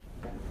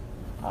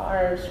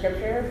Our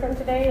scripture from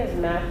today is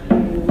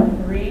Matthew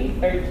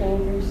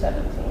 3:13 through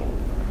 17.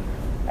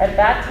 At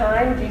that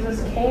time,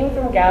 Jesus came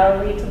from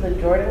Galilee to the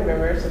Jordan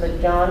River so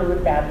that John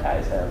would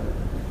baptize him.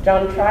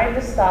 John tried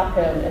to stop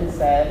him and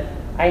said,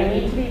 "I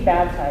need to be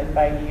baptized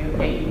by you,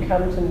 yet you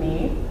come to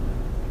me?"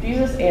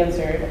 Jesus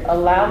answered,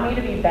 "Allow me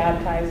to be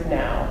baptized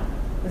now.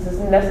 This is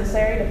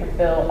necessary to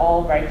fulfill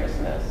all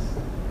righteousness."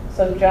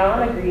 So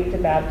John agreed to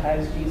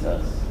baptize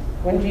Jesus.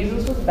 When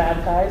Jesus was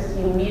baptized,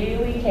 he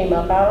immediately came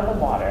up out of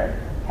the water.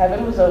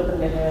 Heaven was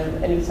opened to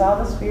him, and he saw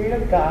the Spirit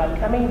of God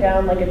coming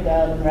down like a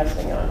dove and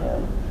resting on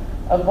him.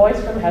 A voice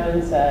from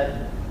heaven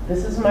said,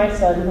 "This is my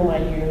Son whom I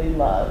dearly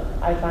love.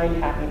 I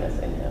find happiness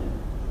in him."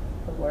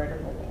 The word of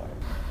the Lord.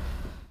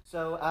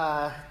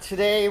 So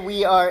today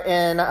we are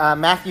in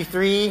Matthew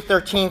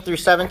 3:13 through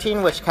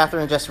 17, which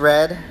Catherine just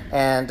read.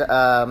 And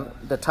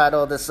the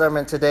title of the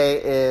sermon today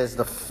is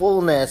The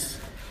Fullness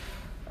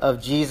of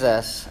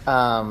Jesus.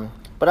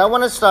 But I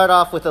want to start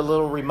off with a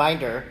little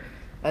reminder.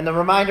 And the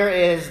reminder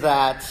is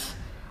that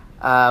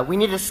we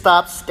need to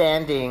stop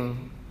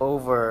standing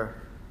over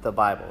the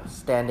Bible,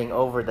 standing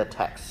over the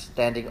text,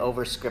 standing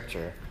over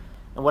Scripture.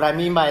 And what I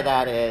mean by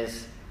that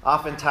is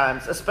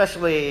oftentimes,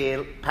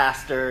 especially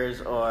pastors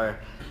or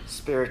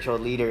spiritual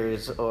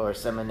leaders or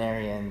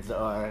seminarians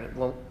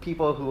or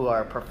people who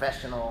are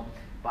professional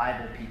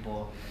Bible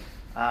people,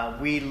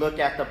 we look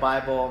at the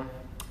Bible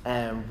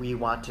and we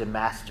want to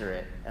master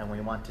it and we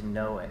want to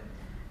know it.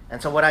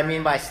 And so what I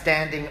mean by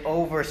standing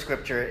over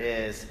Scripture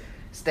is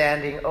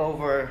standing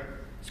over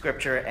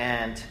Scripture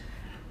and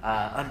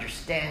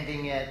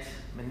understanding it,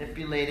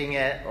 manipulating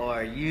it,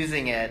 or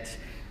using it,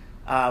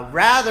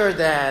 rather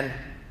than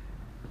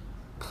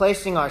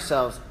placing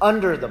ourselves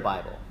under the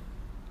Bible.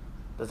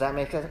 Does that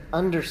make sense?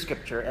 Under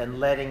Scripture and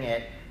letting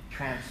it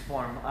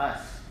transform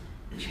us,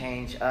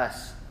 change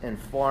us,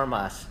 inform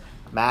us,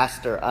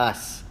 master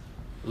us,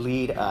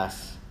 lead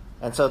us.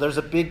 And so there's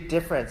a big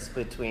difference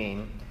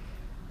between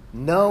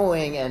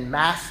knowing and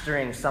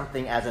mastering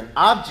something as an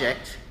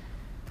object.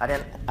 I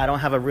don't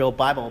have a real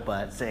Bible,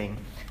 but saying,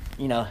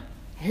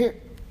 here,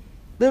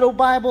 little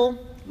Bible,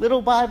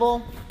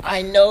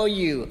 I know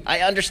you, I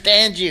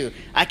understand you,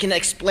 I can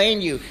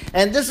explain you,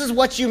 and this is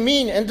what you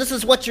mean, and this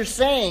is what you're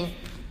saying,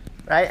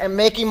 right? And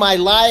making my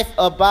life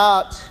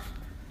about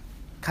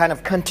kind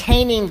of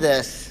containing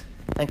this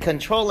and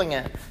controlling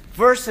it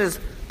versus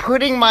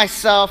putting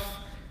myself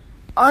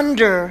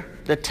under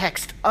the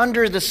text,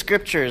 under the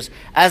Scriptures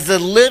as the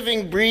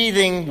living,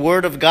 breathing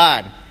Word of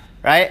God,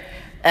 right?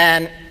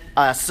 And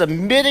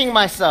submitting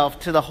myself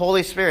to the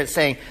Holy Spirit,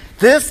 saying,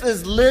 this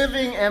is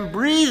living and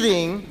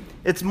breathing.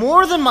 It's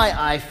more than my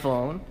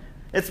iPhone.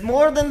 It's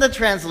more than the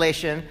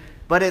translation,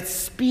 but it's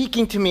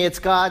speaking to me. It's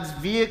God's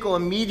vehicle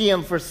and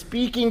medium for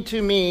speaking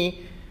to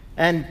me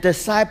and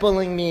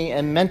discipling me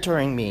and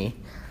mentoring me.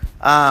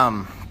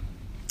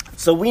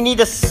 So we need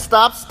to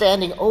stop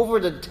standing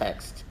over the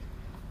text,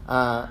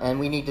 and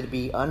we need to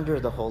be under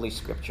the Holy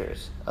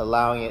Scriptures,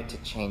 allowing it to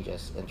change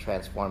us and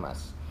transform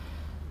us.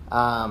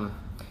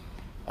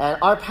 And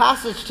our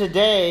passage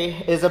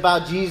today is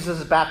about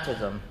Jesus'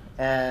 baptism.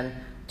 And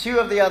two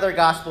of the other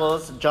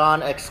Gospels,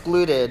 John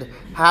excluded,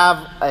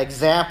 have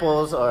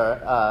examples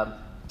or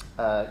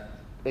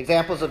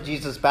examples of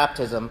Jesus'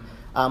 baptism.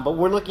 But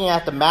we're looking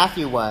at the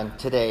Matthew one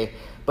today.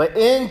 But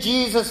in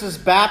Jesus'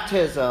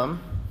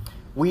 baptism,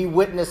 we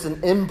witness an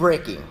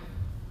inbreaking,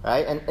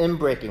 right? An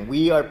inbreaking.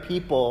 We are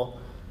people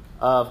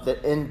of the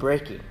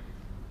inbreaking,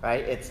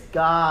 right? It's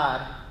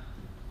God,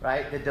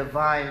 right? The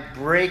divine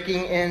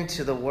breaking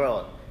into the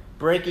world,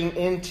 breaking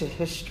into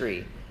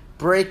history,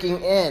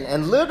 breaking in.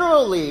 And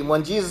literally,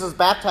 when Jesus is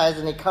baptized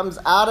and he comes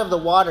out of the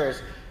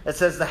waters, it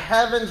says the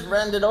heavens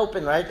rended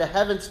open, right? The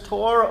heavens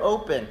tore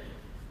open,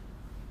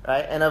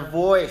 right? And a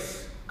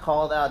voice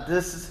called out,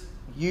 this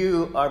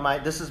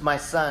is my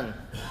Son,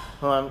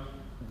 who I'm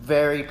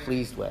very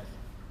pleased with.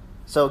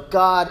 So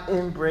God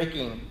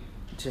inbreaking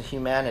to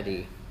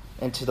humanity,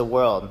 into the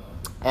world.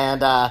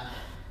 And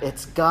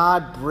it's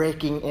God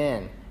breaking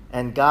in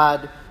and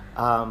God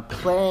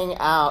playing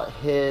out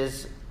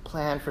his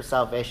plan for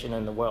salvation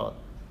in the world,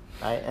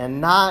 right? And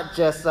not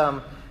just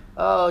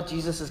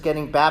Jesus is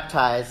getting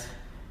baptized,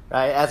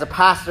 right? As a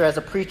pastor, as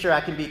a preacher,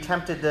 I can be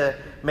tempted to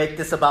make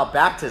this about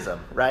baptism,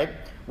 right?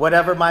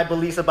 Whatever my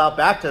beliefs about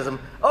baptism,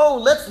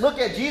 let's look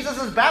at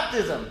Jesus'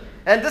 baptism,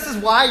 and this is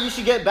why you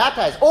should get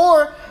baptized.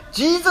 Or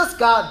Jesus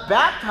got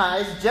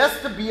baptized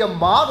just to be a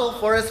model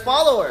for his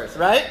followers,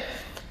 right?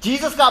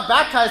 Jesus got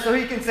baptized so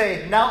he can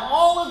say, now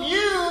all of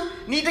you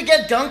need to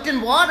get dunked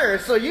in water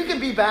so you can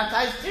be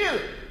baptized too,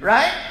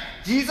 right?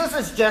 Jesus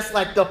is just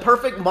like the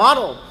perfect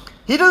model.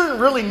 He doesn't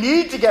really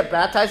need to get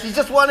baptized. He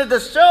just wanted to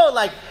show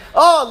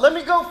let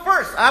me go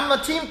first. I'm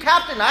a team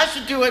captain. I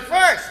should do it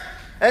first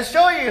and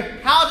show you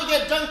how to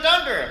get dunked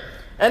under.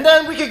 And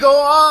then we could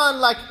go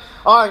on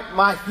all right,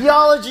 my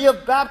theology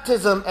of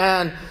baptism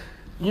and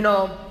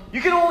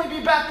you can only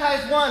be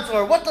baptized once,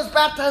 or what does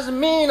baptism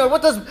mean, or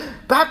what does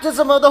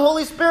baptism of the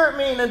Holy Spirit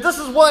mean? And this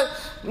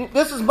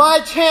is my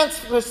chance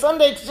for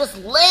Sunday to just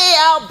lay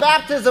out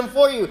baptism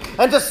for you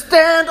and just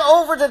stand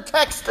over the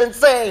text and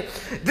say,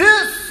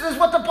 this is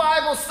what the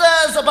Bible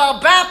says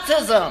about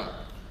baptism,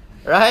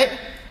 right?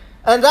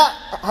 And that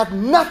had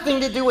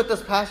nothing to do with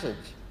this passage.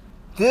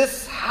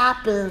 This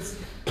happens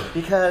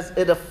because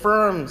it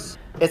affirms,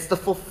 it's the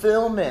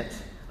fulfillment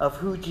of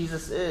who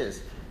Jesus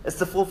is. It's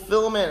the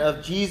fulfillment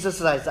of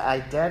Jesus'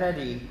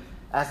 identity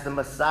as the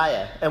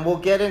Messiah. And we'll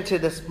get into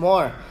this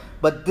more.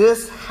 But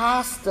this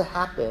has to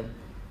happen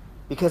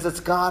because it's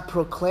God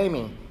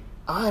proclaiming,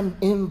 I'm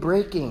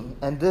inbreaking.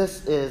 And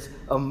this is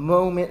a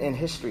moment in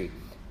history,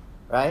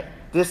 right?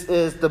 This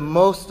is the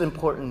most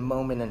important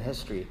moment in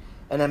history.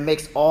 And it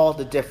makes all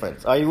the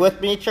difference. Are you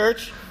with me,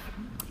 church?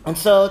 And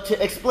so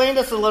to explain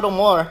this a little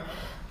more,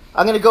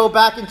 I'm going to go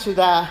back into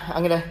that.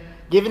 I'm going to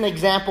give an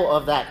example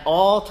of that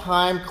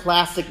all-time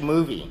classic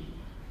movie,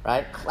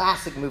 right?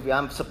 Classic movie.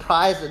 I'm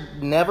surprised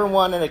it never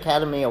won an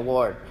Academy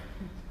Award.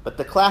 But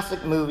the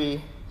classic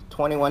movie,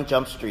 21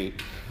 Jump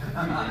Street,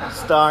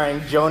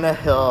 starring Jonah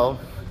Hill,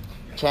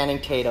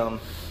 Channing Tatum,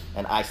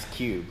 and Ice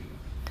Cube.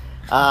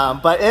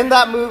 But in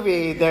that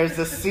movie, there's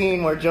this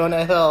scene where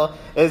Jonah Hill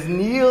is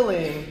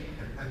kneeling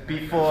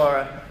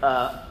before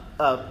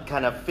a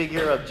kind of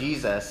figure of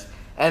Jesus.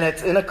 And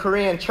it's in a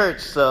Korean church,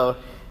 so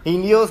he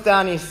kneels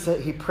down,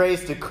 he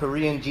prays to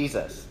Korean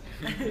Jesus.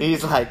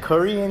 He's like,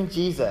 Korean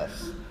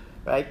Jesus,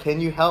 right? Can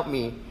you help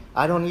me?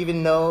 I don't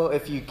even know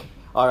if you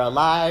are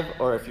alive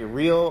or if you're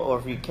real or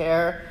if you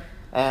care.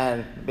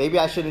 And maybe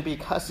I shouldn't be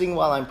cussing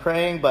while I'm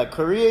praying, but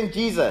Korean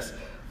Jesus,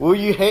 will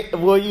you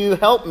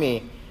help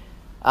me?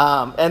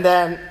 And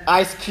then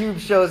Ice Cube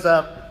shows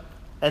up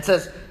and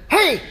says,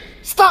 hey,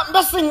 stop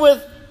messing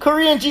with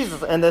Korean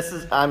Jesus. And this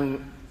is,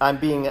 I'm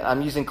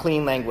using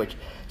clean language.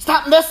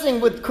 Stop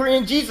messing with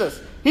Korean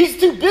Jesus. He's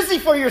too busy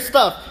for your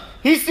stuff.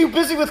 He's too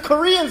busy with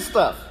Korean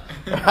stuff,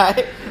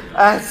 right?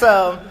 And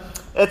so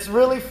it's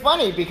really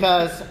funny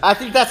because I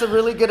think that's a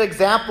really good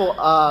example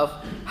of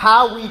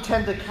how we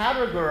tend to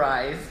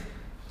categorize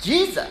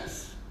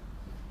Jesus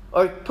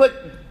or put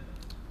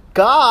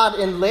God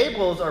in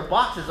labels or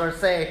boxes or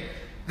say,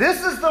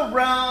 this is the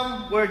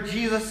realm where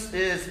Jesus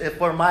is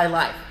for my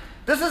life.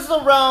 This is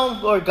the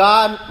realm where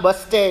God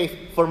must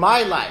stay for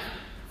my life,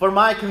 for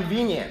my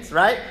convenience,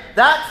 right?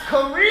 That's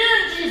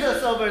Korean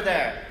Jesus over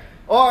there.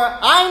 Or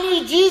I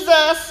need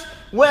Jesus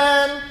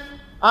when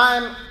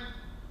I'm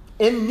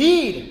in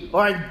need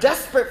or I'm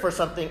desperate for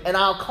something and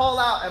I'll call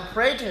out and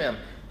pray to him.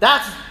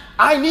 That's,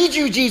 I need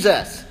you,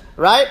 Jesus,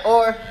 right?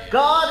 Or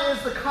God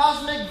is the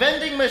cosmic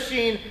vending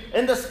machine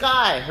in the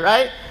sky,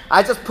 right?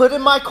 I just put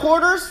in my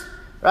quarters,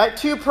 right?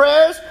 2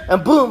 prayers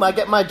and boom, I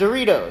get my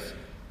Doritos.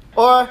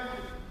 Or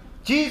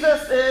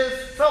Jesus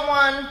is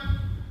someone,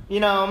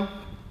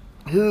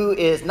 who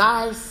is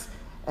nice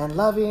and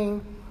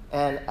loving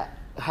and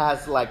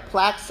has like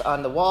plaques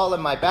on the wall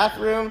in my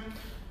bathroom,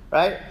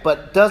 right?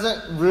 But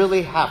doesn't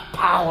really have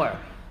power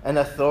and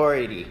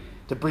authority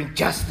to bring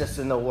justice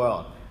in the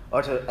world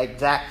or to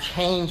exact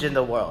change in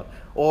the world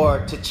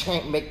or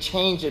to make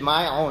change in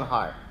my own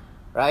heart,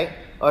 right?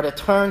 Or to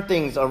turn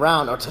things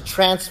around or to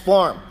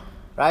transform,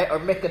 right? Or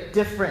make a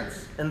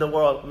difference in the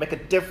world, make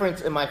a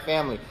difference in my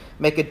family,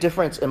 make a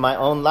difference in my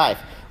own life.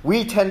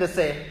 We tend to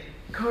say,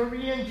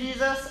 Korean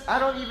Jesus, I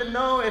don't even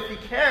know if you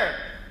care.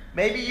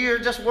 Maybe you're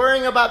just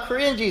worrying about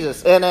Korean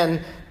Jesus. And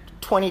then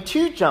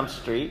 22 Jump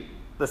Street,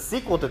 the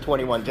sequel to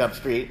 21 Jump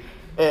Street,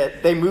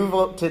 they move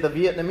up to the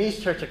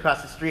Vietnamese church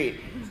across the street,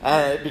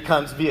 and it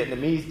becomes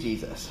Vietnamese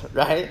Jesus,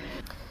 right?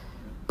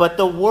 But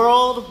the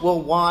world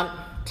will want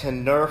to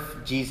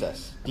nerf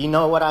Jesus. Do you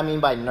know what I mean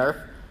by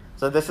nerf?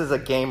 So this is a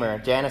gamer.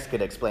 Janice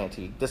could explain it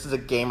to you. This is a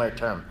gamer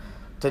term.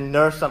 To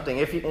nerf something.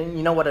 If you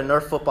know what a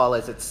nerf football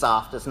is, it's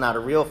soft. It's not a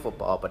real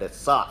football, but it's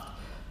soft,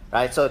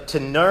 right? So to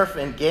nerf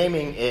in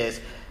gaming is,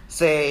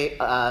 say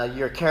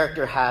your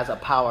character has a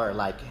power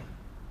like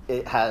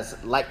it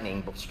has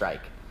lightning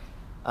strike.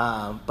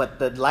 But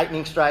the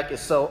lightning strike is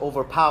so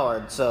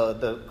overpowered, so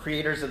the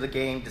creators of the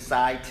game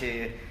decide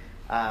to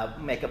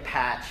make a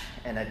patch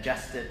and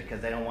adjust it because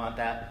they don't want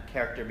that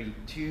character to be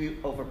too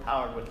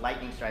overpowered with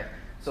lightning strike.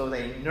 So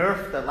they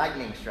nerf the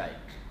lightning strike.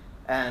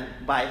 And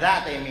by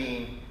that they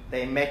mean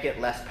they make it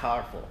less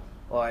powerful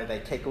or they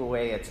take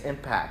away its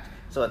impact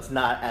so it's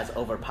not as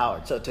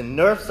overpowered. So to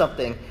nerf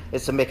something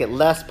is to make it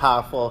less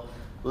powerful,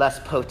 less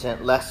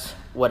potent, less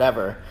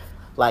whatever,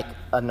 like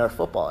a Nerf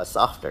football is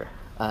softer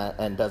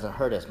and doesn't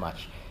hurt as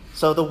much.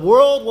 So the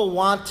world will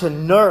want to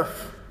nerf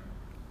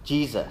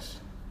Jesus.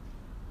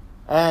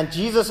 And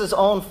Jesus'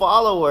 own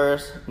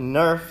followers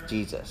nerf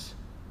Jesus.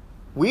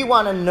 We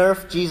want to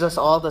nerf Jesus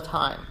all the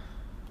time.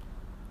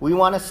 We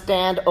want to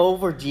stand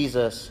over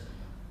Jesus,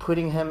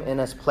 putting him in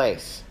his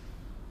place,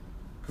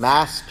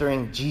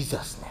 mastering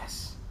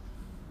Jesusness,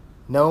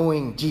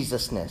 knowing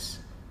Jesusness,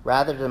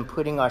 rather than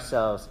putting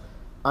ourselves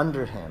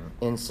under him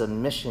in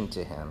submission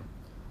to him,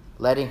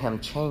 letting him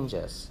change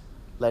us,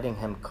 letting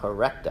him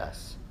correct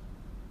us.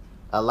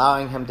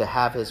 allowing him to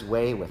have his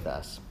way with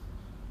us.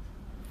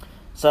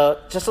 So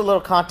just a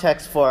little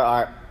context for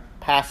our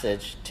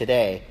passage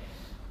today.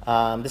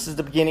 This is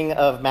the beginning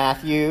of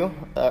Matthew,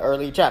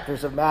 early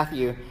chapters of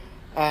Matthew.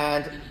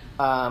 And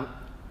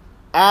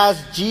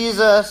as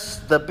Jesus,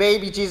 the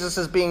baby Jesus,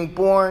 is being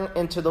born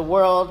into the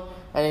world,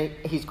 and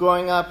he's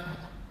growing up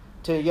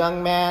to a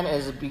young man,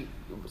 is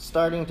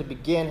starting to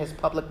begin his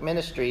public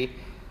ministry,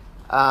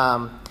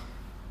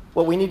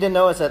 what we need to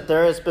know is that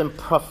there has been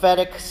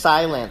prophetic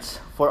silence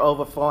for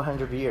over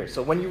 400 years.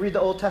 So when you read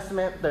the Old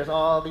Testament, there's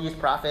all these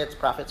prophets,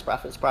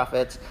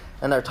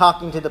 and they're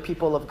talking to the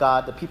people of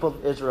God, the people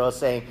of Israel,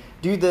 saying,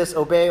 do this,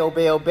 obey,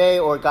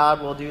 or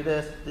God will do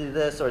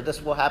this, or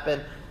this will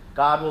happen.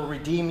 God will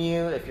redeem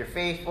you if you're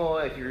faithful,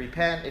 if you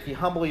repent, if you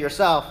humble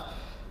yourself.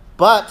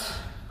 But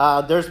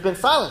there's been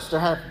silence. There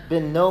have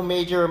been no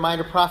major or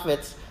minor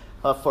prophets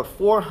for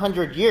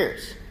 400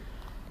 years.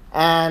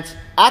 And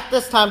at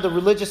this time, the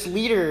religious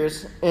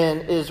leaders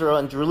in Israel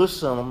and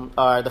Jerusalem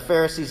are the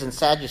Pharisees and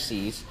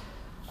Sadducees.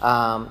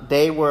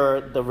 They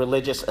were the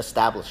religious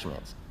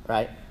establishments,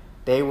 right?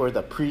 They were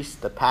the priests,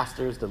 the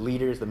pastors, the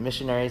leaders, the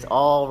missionaries,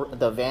 all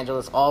the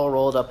evangelists, all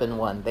rolled up in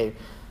one. They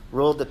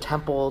ruled the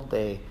temple.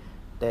 They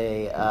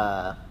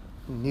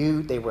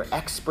knew they were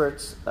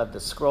experts of the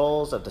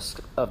scrolls, of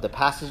the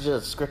passages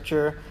of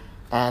Scripture,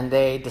 and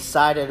they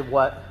decided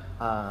what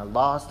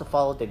laws to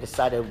follow. They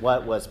decided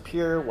what was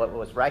pure, what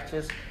was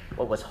righteous,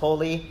 what was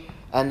holy,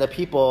 and the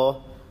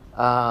people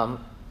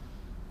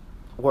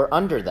were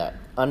under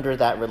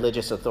that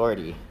religious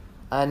authority.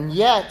 And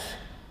yet,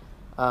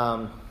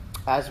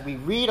 as we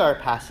read our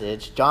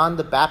passage, John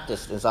the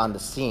Baptist is on the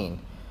scene,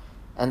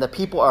 and the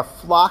people are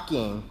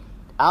flocking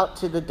out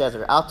to the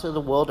desert, out to the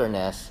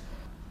wilderness,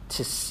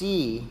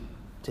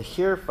 to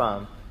hear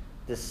from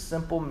this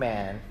simple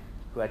man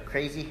who had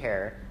crazy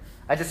hair.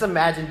 I just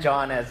imagine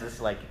John as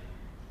this like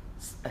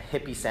a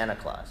hippie Santa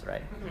Claus,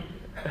 right?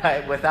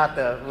 Right, without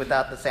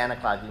the Santa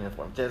Claus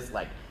uniform, just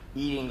like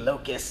eating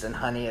locusts and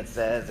honey, it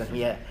says, and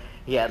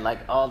he had like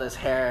all this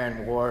hair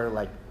and wore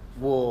like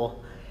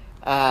wool,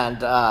 and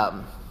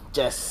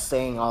just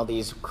saying all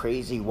these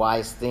crazy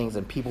wise things,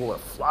 and people were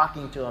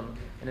flocking to him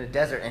in the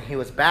desert, and he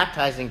was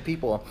baptizing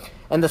people.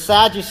 And the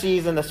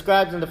Sadducees and the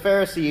scribes and the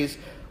Pharisees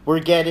were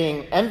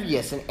getting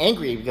envious and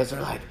angry because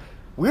they're like,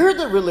 we're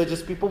the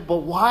religious people, but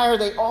why are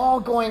they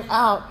all going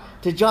out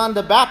to John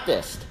the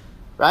Baptist?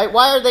 Right?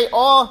 Why are they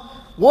all,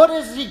 what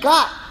has he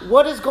got?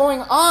 What is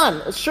going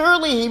on?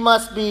 Surely he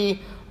must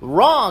be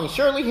wrong.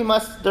 Surely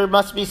there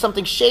must be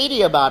something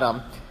shady about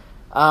him.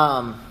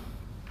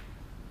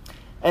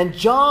 And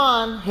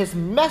John, his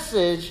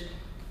message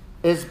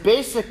is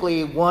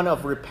basically one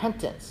of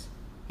repentance.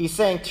 He's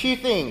saying two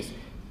things.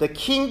 The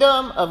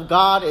kingdom of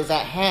God is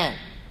at hand.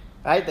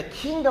 Right? The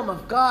kingdom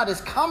of God is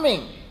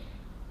coming.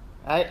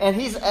 Right? And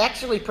he's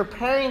actually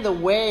preparing the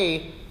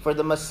way for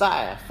the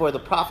Messiah, for the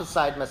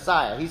prophesied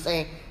Messiah. He's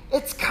saying,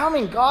 it's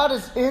coming. God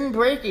is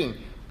inbreaking.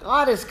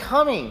 God is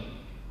coming.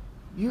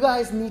 You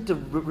guys need to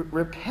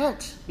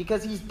repent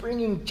because he's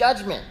bringing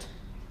judgment.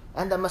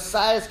 And the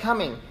Messiah is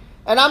coming.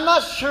 And I'm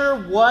not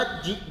sure what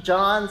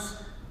John's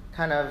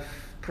kind of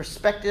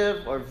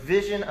perspective or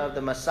vision of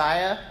the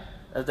Messiah,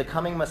 of the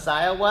coming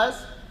Messiah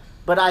was,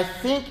 but I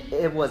think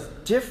it was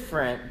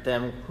different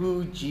than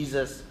who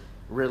Jesus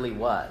really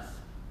was.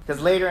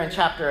 Because later in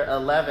chapter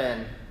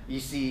 11, you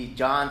see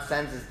John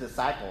sends his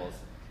disciples,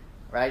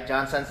 right?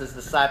 John sends his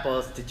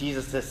disciples to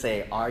Jesus to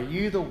say, are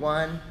you the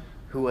one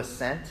who was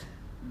sent?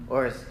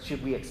 Or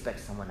should we expect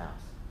someone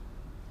else?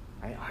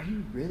 Right? Are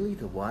you really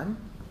the one?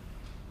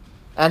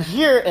 And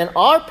here in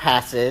our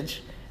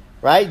passage,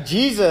 right,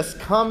 Jesus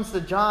comes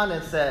to John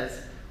and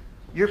says,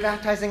 you're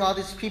baptizing all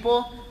these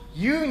people?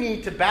 You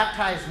need to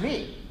baptize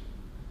me.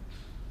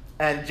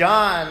 And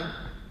John,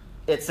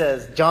 it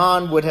says,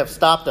 John would have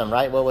stopped him,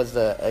 right? What was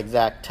the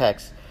exact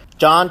text?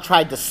 John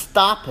tried to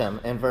stop him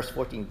in verse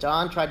 14.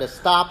 John tried to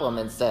stop him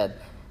and said,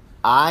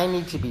 I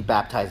need to be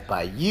baptized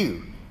by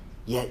you,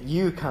 yet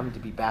you come to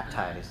be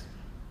baptized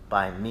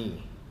by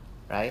me,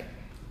 right?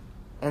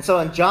 And so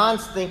in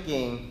John's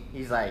thinking,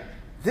 he's like,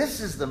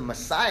 this is the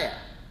Messiah,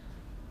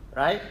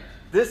 right?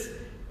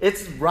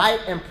 It's right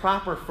and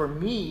proper for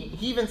me.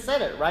 He even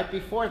said it right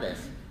before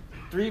this.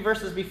 3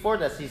 verses before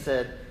this, he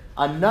said,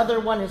 another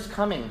one is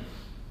coming,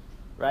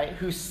 right?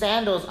 Whose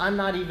sandals I'm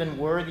not even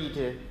worthy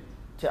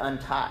to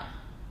untie.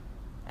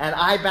 And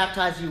I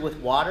baptize you with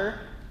water,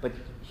 but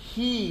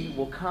he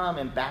will come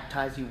and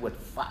baptize you with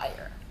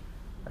fire,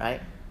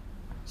 right?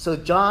 So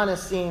John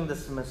is seeing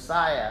this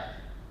Messiah,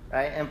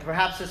 right? And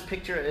perhaps this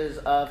picture is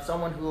of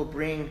someone who will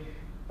bring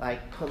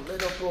like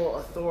political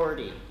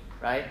authority,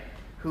 right?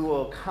 Who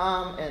will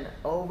come and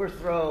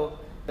overthrow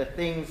the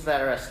things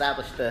that are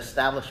established, the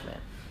establishment,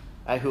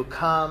 right? Who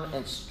come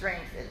in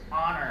strength and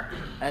honor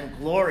and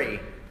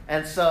glory.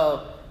 And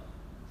so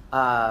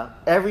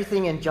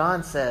everything in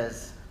John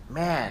says,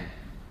 man,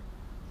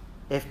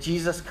 if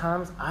Jesus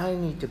comes, I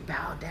need to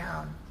bow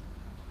down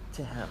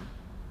to him.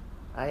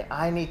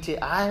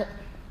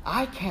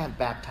 I can't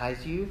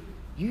baptize you.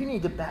 You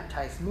need to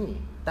baptize me.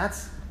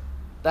 That's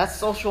that's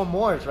social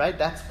mores, right?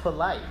 That's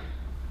polite,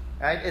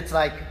 right? It's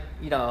like,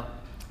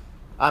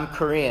 I'm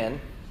Korean,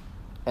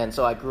 and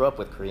so I grew up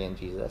with Korean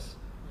Jesus.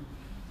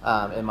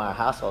 In my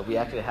household, we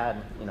actually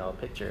had, a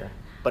picture,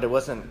 but it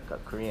wasn't a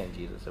Korean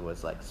Jesus. It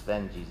was like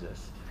Sven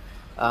Jesus.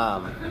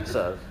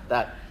 So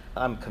that,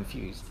 I'm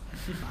confused.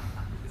 It's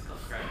called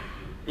Cracker.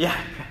 Yeah,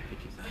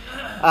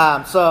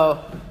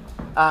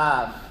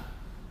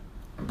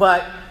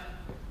 but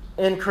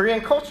in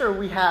Korean culture,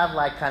 we have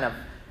like kind of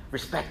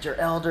respect your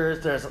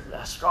elders. There's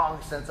a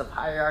strong sense of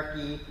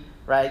hierarchy,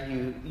 right?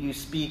 You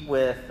speak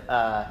with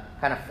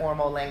kind of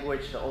formal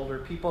language to older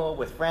people.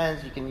 With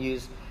friends, you can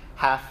use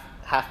half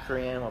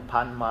Korean or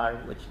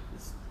Panmar, which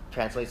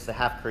translates to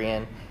half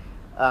Korean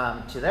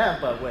to them.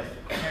 But with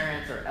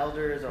parents or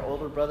elders or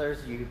older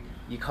brothers, you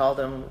call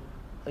them,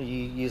 you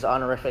use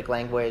honorific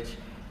language.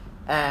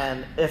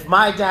 And if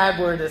my dad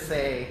were to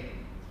say,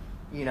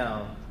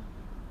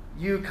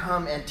 you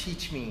come and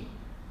teach me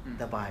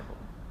the Bible,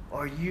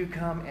 or you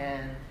come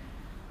and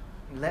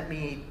let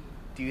me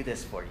do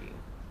this for you,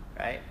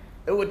 right?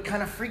 It would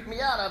kind of freak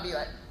me out. I'd be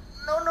like,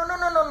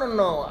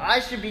 no, I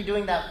should be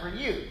doing that for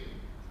you,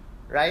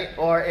 right?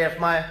 Or if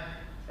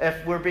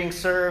we're being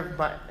served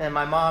and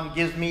my mom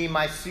gives me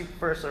my soup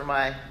first or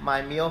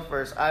my meal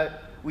first,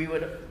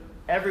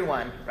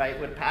 everyone, right,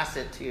 would pass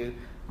it to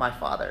my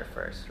father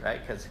first,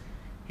 right? Because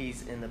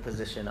he's in the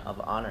position of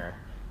honor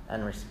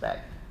and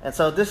respect. And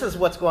so this is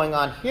what's going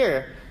on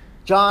here.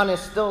 John is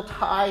still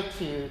tied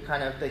to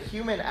kind of the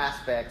human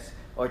aspects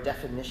or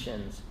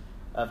definitions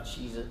of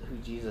Jesus, who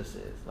Jesus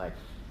is. Like,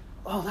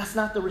 oh, that's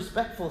not the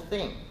respectful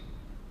thing.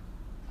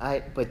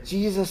 But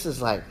Jesus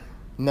is like,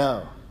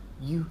 no,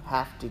 you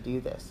have to do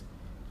this.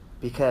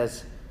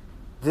 Because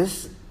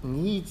this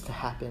needs to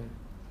happen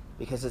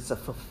because it's a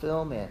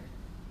fulfillment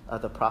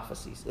of the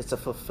prophecies. It's a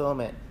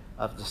fulfillment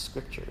of the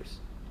scriptures.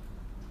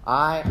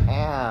 I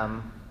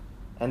am,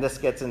 and this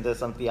gets into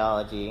some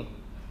theology,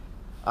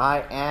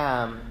 I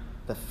am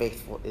the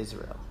faithful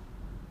Israel,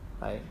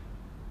 right?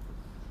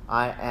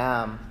 I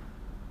am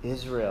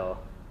Israel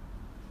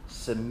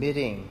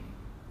submitting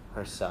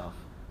herself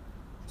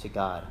to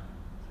God.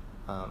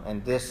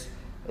 And this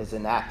is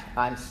an act.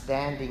 I'm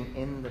standing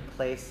in the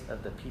place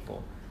of the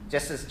people.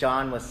 Just as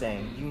John was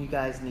saying, you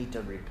guys need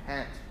to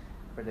repent,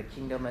 for the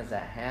kingdom is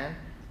at hand.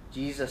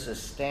 Jesus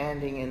is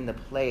standing in the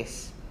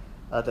place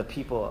of the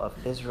people of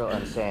Israel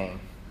and saying,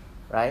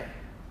 right,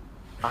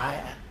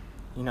 I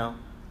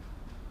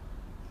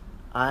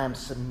am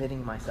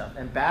submitting myself.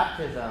 And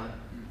baptism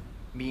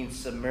means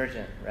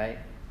submersion, right?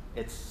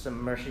 It's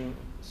being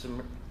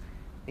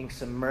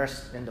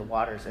submersed in the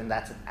waters, and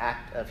that's an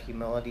act of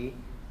humility.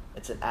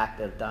 It's an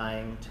act of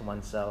dying to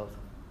oneself,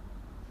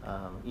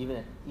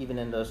 even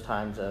in those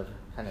times of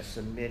kind of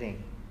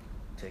submitting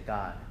to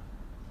God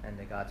and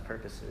to God's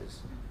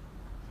purposes.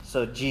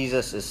 So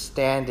Jesus is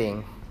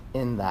standing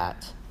in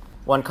that.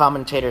 One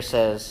commentator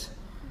says,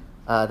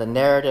 the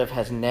narrative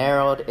has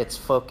narrowed its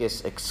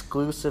focus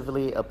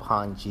exclusively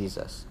upon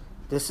Jesus.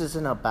 This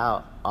isn't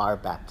about our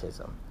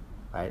baptism,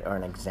 right, or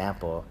an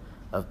example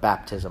of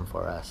baptism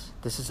for us.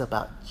 This is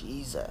about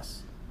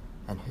Jesus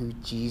and who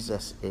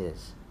Jesus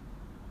is.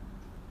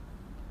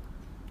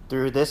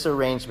 Through this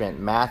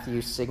arrangement,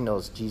 Matthew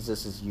signals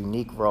Jesus'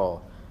 unique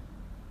role,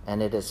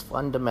 and it is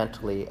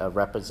fundamentally a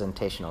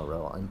representational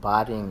role,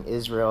 embodying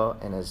Israel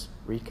and his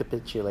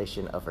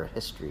recapitulation of her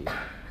history.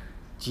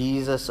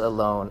 Jesus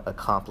alone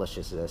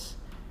accomplishes this,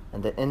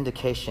 and the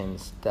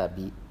indications that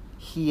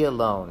he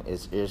alone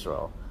is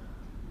Israel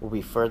will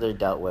be further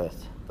dealt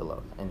with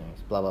below.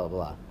 Anyways, blah, blah,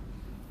 blah.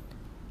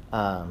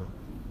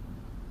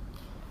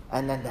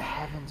 And then the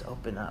heavens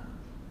open up,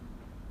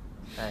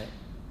 right?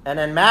 And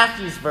in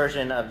Matthew's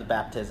version of the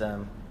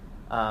baptism,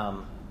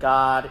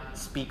 God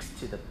speaks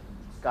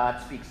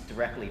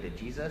directly to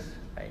Jesus,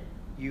 right?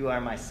 You are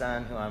my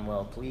son, who I'm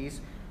well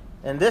pleased.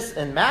 And this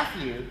in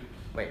Matthew,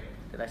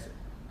 did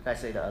I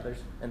say the others?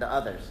 And the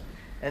others.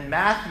 In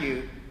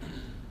Matthew,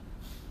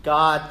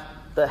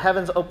 the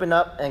heavens open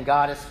up and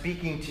God is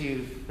speaking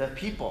to the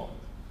people,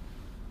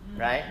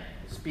 right?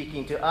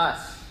 Speaking to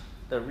us,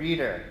 the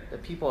reader, the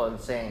people, and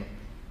saying,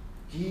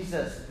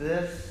 Jesus,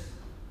 this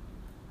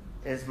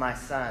is my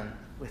son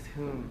with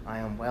whom I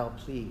am well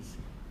pleased.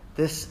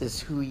 This is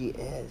who he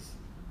is,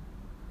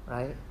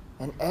 right?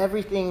 And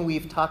everything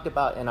we've talked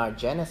about in our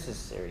Genesis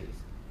series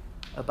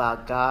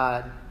about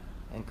God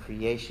and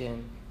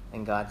creation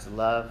and God's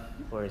love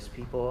for his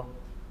people,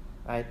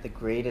 right? The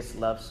greatest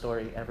love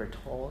story ever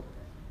told.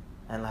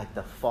 And like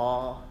the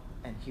fall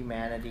and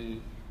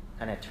humanity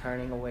kind of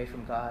turning away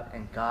from God,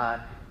 and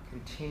God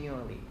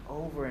continually,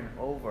 over and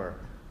over,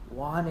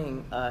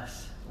 wanting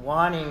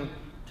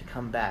to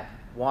come back,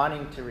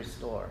 wanting to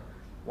restore,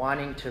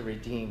 wanting to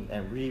redeem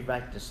and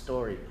rewrite the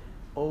story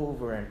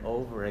over and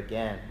over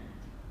again,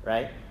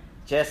 right?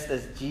 Just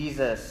as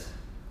Jesus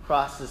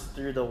crosses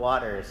through the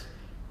waters,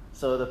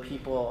 so the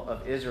people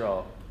of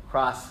Israel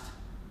crossed,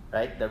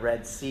 right, the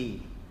Red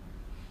Sea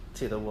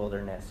to the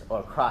wilderness,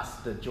 or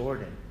crossed the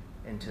Jordan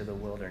into the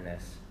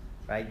wilderness,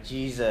 right?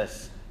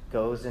 Jesus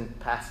goes and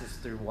passes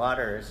through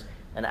waters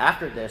And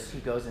after this, he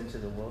goes into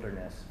the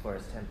wilderness for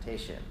his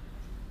temptation,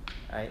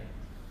 right?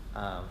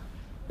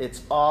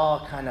 It's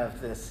all kind of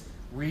this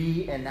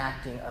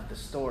reenacting of the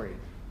story.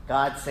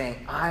 God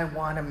saying, I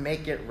want to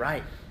make it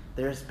right.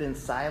 There's been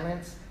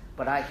silence,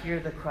 but I hear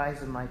the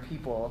cries of my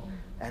people,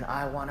 and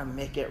I want to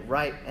make it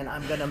right, and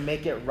I'm going to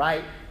make it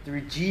right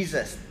through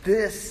Jesus.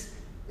 This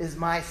is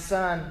my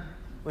son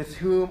with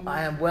whom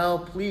I am well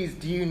pleased.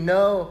 Do you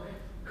know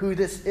who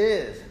this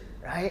is,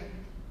 right?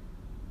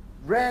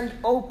 Rend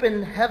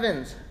open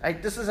heavens,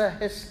 right? This is a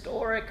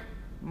historic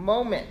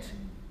moment.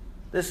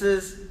 This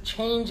is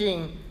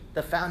changing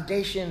the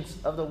foundations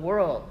of the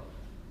world,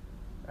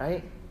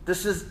 right?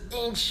 This is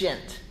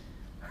ancient,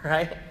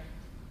 right?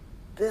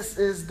 This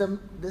is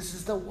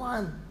the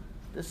one,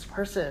 this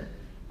person,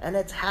 and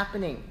it's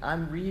happening.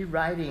 I'm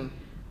rewriting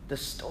the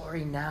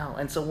story now.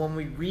 And so when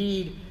we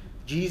read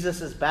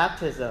Jesus'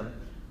 baptism,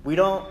 we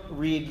don't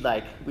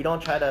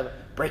try to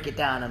break it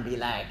down and be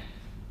like,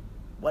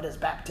 what does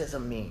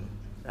baptism mean,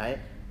 right?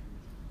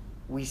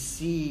 We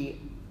see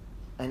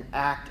an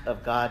act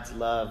of God's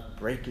love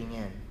breaking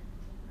in,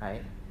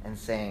 right? And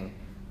saying,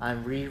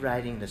 I'm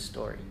rewriting the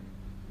story.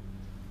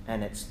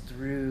 And it's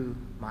through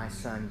my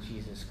son,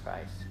 Jesus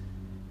Christ,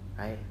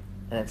 right?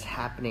 And it's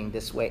happening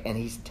this way. And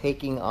he's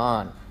taking it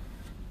all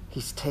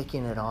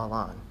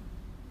on.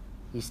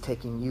 He's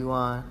taking you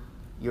on,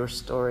 your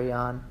story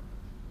on,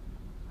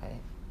 right?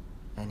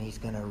 And he's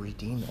going to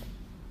redeem it.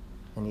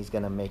 And he's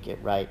going to make it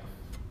right.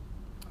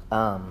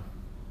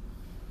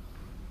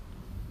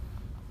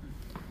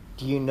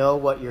 Do you know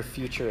what your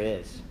future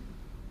is?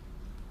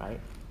 Right?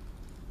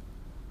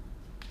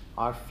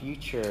 Our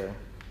future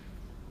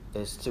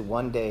is to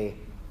one day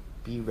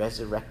be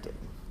resurrected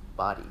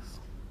bodies,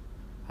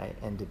 right?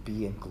 And to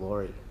be in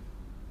glory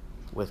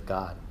with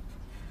God.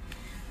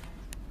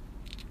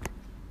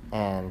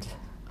 And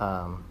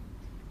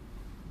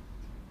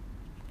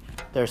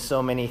there's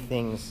so many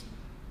things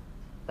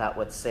that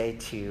would say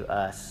to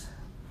us,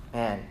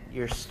 man,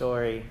 your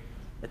story,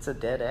 it's a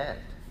dead end,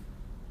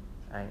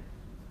 right?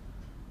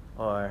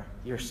 Or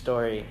your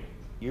story,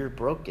 you're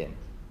broken,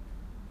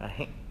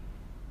 right?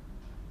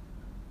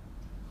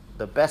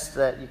 The best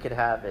that you could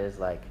have is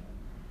a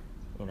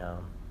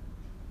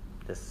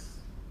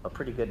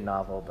pretty good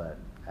novel, but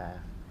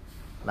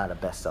not a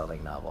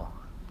best-selling novel,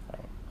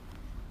 right?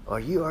 Or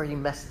you already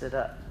messed it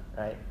up,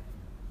 right?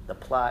 The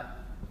plot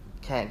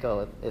can't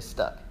go, it's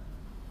stuck.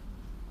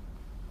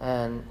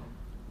 And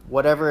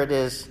whatever it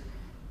is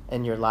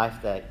in your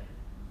life that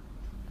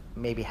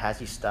maybe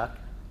has you stuck,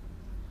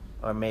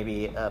 or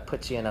maybe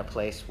puts you in a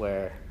place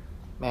where,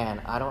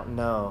 man, I don't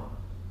know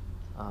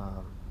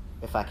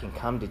if I can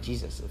come to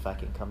Jesus, if I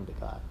can come to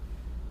God.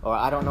 Or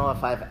I don't know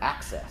if I have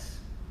access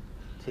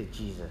to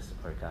Jesus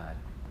or God.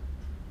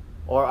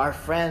 Or our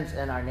friends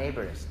and our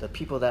neighbors, the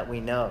people that we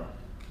know,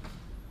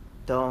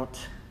 don't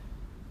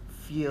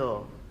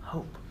feel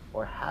hope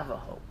or have a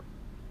hope,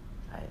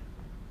 right?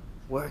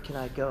 Where can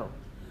I go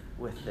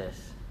with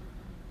this,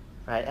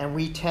 right? And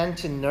we tend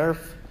to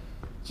nerf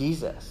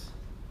Jesus,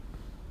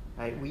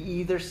 right? We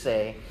either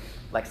say,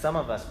 like some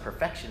of us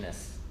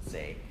perfectionists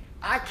say,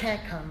 I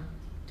can't come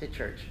to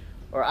church,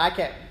 or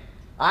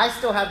I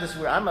still have this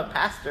I'm a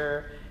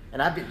pastor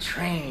and I've been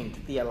trained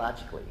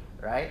theologically,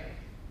 right?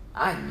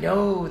 I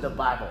know the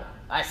Bible.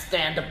 I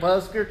stand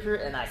above Scripture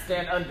and I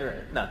stand under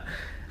it. No.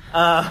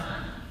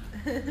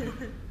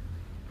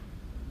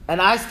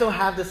 And I still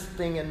have this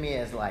thing in me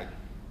as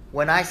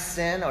when I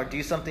sin or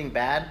do something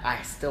bad,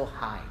 I still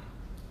hide,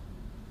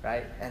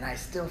 right? And I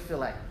still feel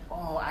like,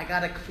 I got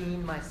to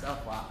clean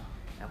myself off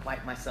and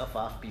wipe myself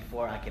off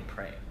before I can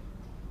pray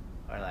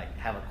or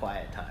have a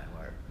quiet time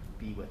or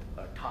be with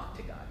or talk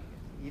to God.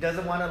 He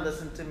doesn't want to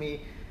listen to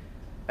me.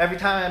 Every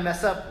time I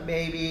mess up,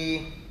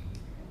 maybe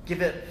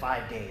give it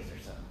 5 days or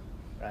so,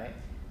 right?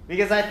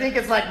 Because I think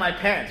it's like my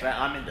parents, right?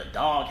 I'm in the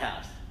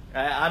doghouse,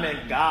 right? I'm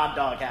in God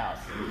doghouse.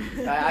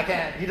 Right? I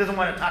can't. He doesn't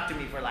want to talk to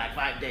me for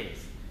 5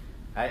 days,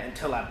 right?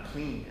 Until I'm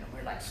clean and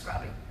we're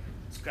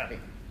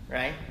scrubbing,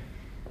 right?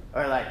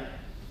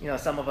 Or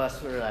some of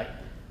us were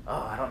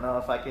I don't know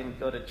if I can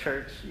go to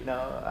church.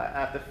 I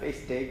have to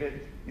face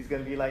David. He's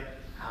gonna be like,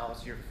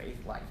 how's your faith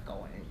life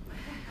going?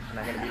 And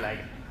I'm gonna be like,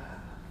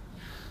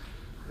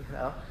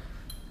 right?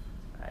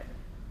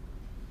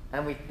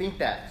 And we think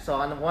that. So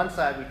on the one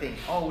side, we think,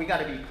 we got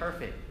to be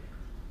perfect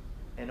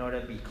in order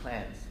to be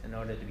cleansed, in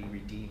order to be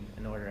redeemed,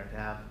 in order to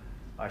have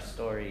our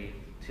story,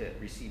 to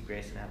receive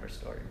grace and have our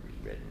story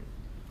rewritten,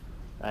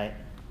 right?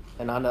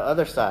 And on the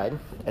other side,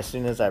 as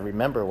soon as I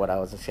remember what I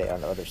was going to say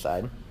on the other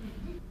side,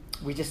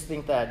 we just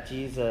think that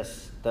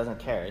Jesus doesn't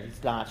care.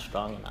 He's not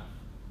strong enough,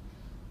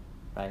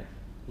 right?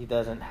 He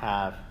doesn't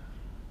have,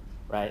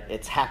 right?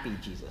 It's happy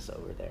Jesus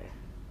over there,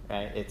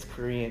 right? It's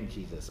Korean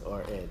Jesus,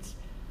 or it's,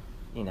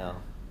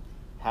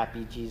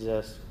 happy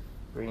Jesus,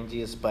 Korean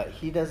Jesus, but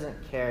he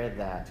doesn't care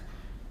that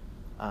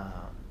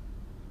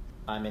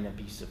I'm in an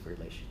abusive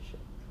relationship,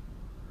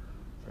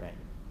 right?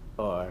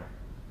 Or,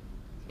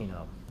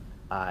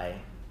 I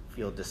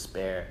feel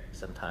despair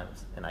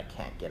sometimes and I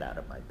can't get out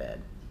of my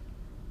bed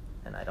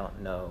and I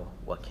don't know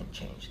what can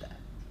change that,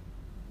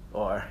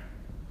 Or,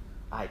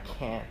 I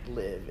can't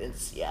live in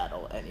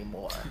Seattle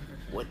anymore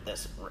with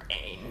this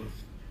rain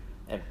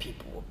and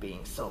people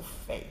being so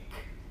fake.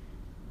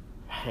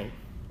 Right?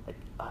 Like,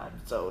 I'm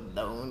so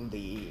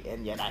lonely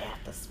and yet I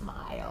have to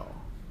smile.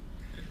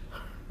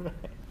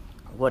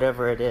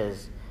 Whatever it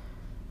is,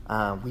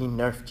 we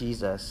nerf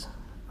Jesus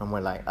and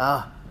we're like,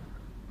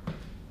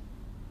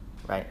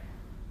 right?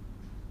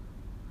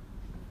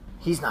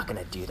 He's not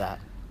going to do that.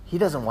 He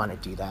doesn't want to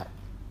do that,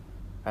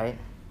 right?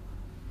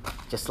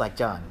 Just like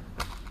John.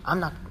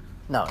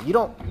 You're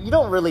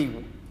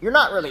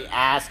not really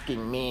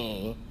asking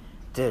me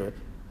to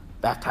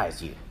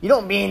baptize you. You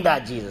don't mean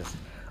that, Jesus.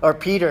 Or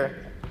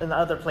Peter, in the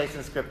other place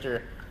in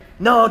Scripture,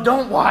 no,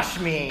 don't wash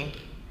me.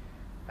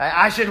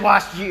 I should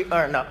wash you.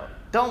 Or no,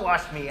 don't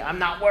wash me. I'm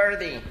not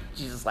worthy.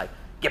 Jesus is like,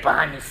 get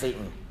behind me,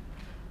 Satan.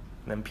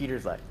 And then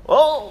Peter's like,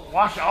 oh,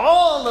 wash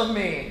all of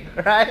me,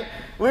 right?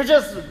 We're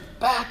just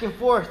back and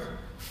forth,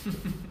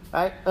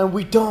 right? And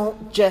we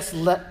don't just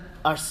let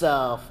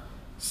ourselves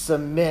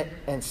submit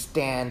and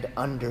stand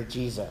under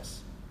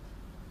Jesus,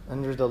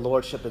 under the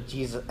lordship of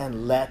Jesus,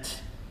 and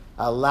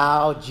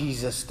allow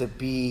Jesus to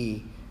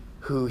be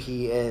who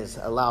he is.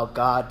 Allow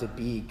God to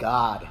be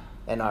God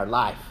in our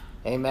life.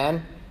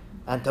 Amen?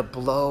 And to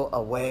blow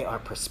away our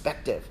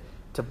perspective,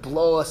 to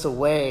blow us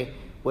away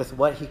with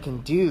what he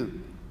can do,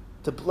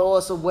 to blow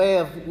us away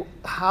of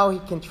how he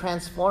can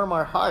transform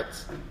our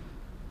hearts.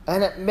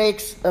 And it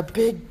makes a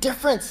big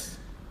difference,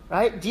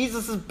 right?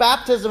 Jesus'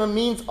 baptism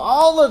means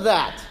all of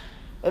that.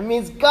 It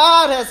means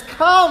God has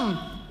come,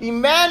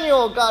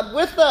 Emmanuel, God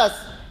with us,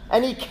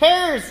 and he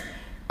cares,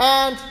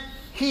 and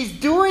he's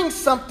doing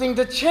something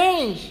to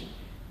change,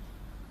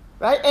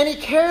 right? And he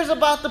cares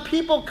about the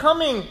people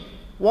coming,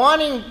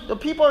 the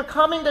people are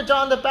coming to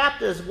John the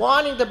Baptist,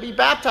 wanting to be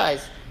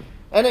baptized.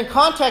 And in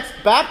context,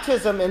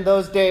 baptism in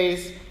those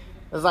days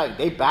is like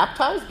they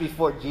baptized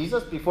before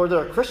Jesus, before they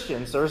were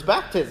Christians, there was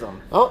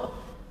baptism.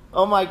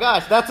 Oh my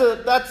gosh, that's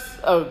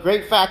a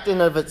great fact in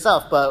of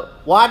itself.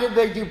 But why did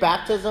they do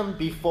baptism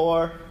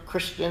before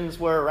Christians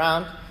were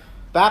around?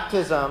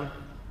 Baptism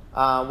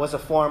was a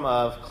form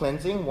of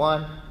cleansing.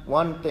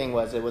 One thing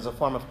was it was a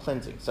form of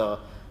cleansing, so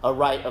a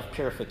rite of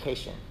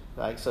purification.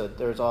 Right? So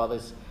there's all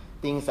these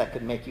things that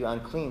could make you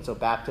unclean. So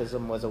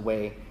baptism was a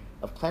way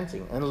of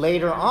cleansing. And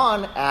later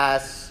on,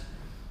 as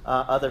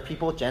other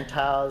people,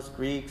 Gentiles,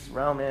 Greeks,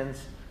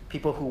 Romans,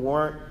 people who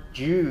weren't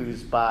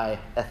Jews by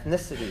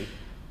ethnicity,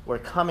 were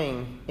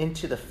coming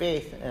into the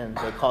faith, and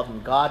they called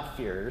them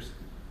God-fearers,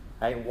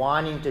 right?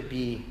 Wanting to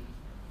be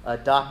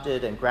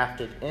adopted and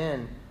grafted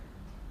in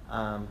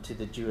to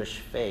the Jewish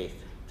faith,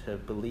 to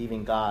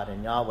believing God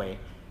and Yahweh,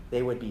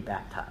 they would be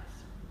baptized.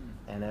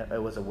 And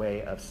it was a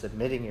way of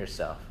submitting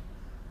yourself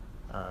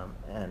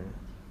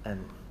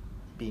and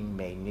being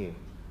made new.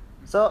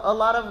 So a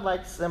lot of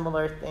like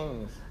similar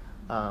things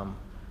are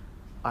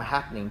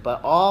happening,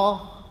 but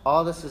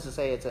all this is to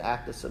say it's an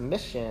act of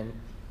submission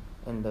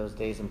in those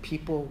days, and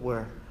people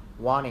were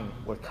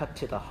cut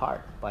to the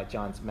heart by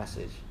John's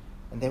message,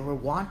 and they were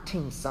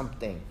wanting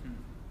something,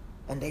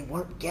 and they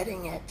weren't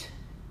getting it,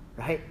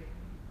 right?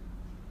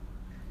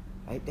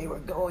 They were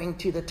going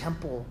to the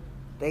temple.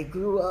 They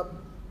grew up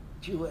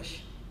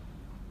Jewish,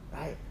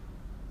 right?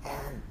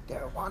 And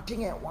they're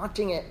wanting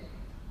it,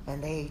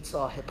 and they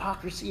saw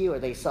hypocrisy, or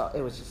they saw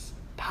it was just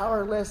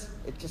powerless.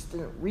 It just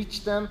didn't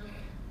reach them,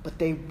 but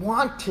they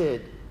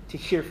wanted to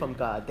hear from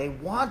God. They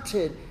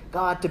wanted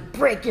God to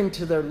break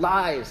into their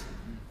lives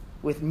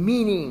with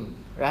meaning,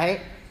 right?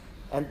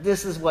 And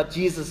this is what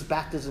Jesus'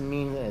 baptism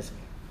means.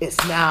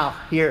 It's now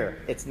here.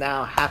 It's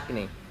now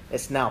happening.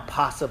 It's now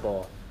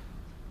possible.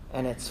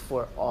 And it's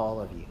for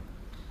all of you.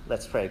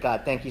 Let's pray.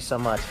 God, thank you so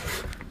much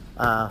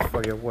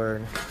for your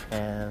word.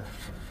 And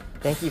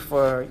thank you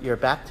for your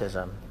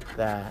baptism,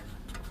 that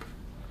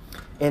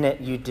in it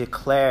you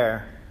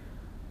declare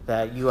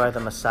that you are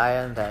the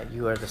Messiah, and that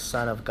you are the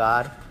Son of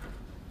God,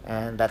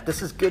 and that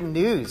this is good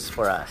news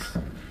for us.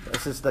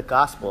 This is the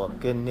gospel,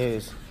 good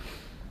news,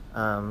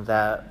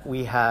 that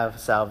we have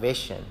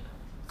salvation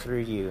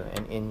through you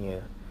and in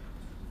you.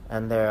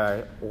 And there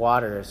are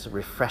waters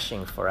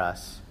refreshing for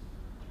us,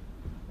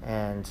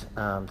 and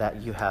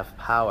that you have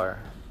power,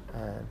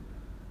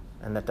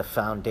 and that the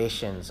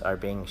foundations are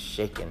being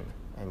shaken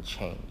and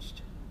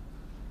changed.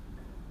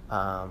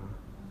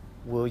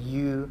 Will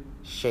you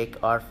shake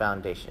our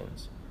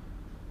foundations?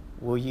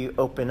 Will you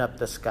open up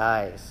the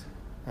skies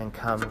and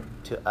come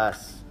to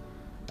us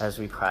as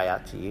we cry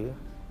out to you?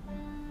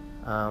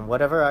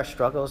 Whatever our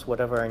struggles,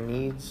 whatever our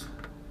needs,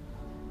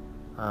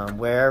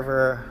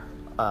 wherever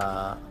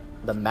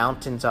the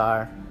mountains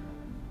are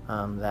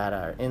that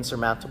are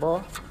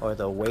insurmountable, or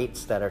the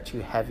weights that are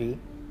too heavy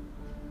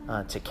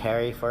to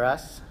carry for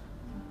us,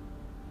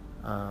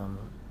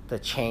 the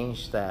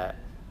change that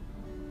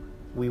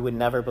we would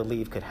never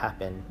believe could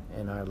happen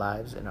in our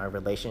lives, in our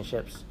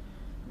relationships,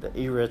 the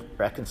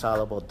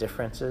irreconcilable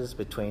differences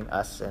between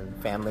us and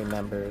family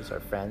members or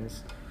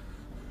friends.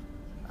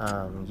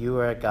 You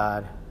are a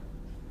God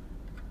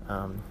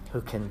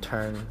who can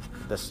turn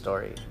the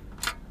story.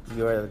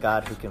 You are the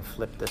God who can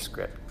flip the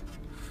script.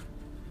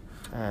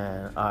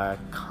 and are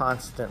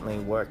constantly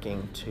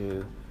working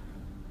to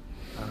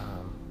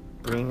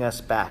bring us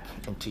back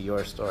into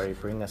your story,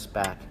 bring us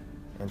back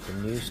into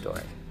new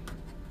story.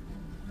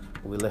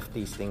 We lift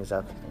these things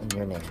up in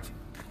your name.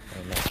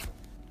 Amen.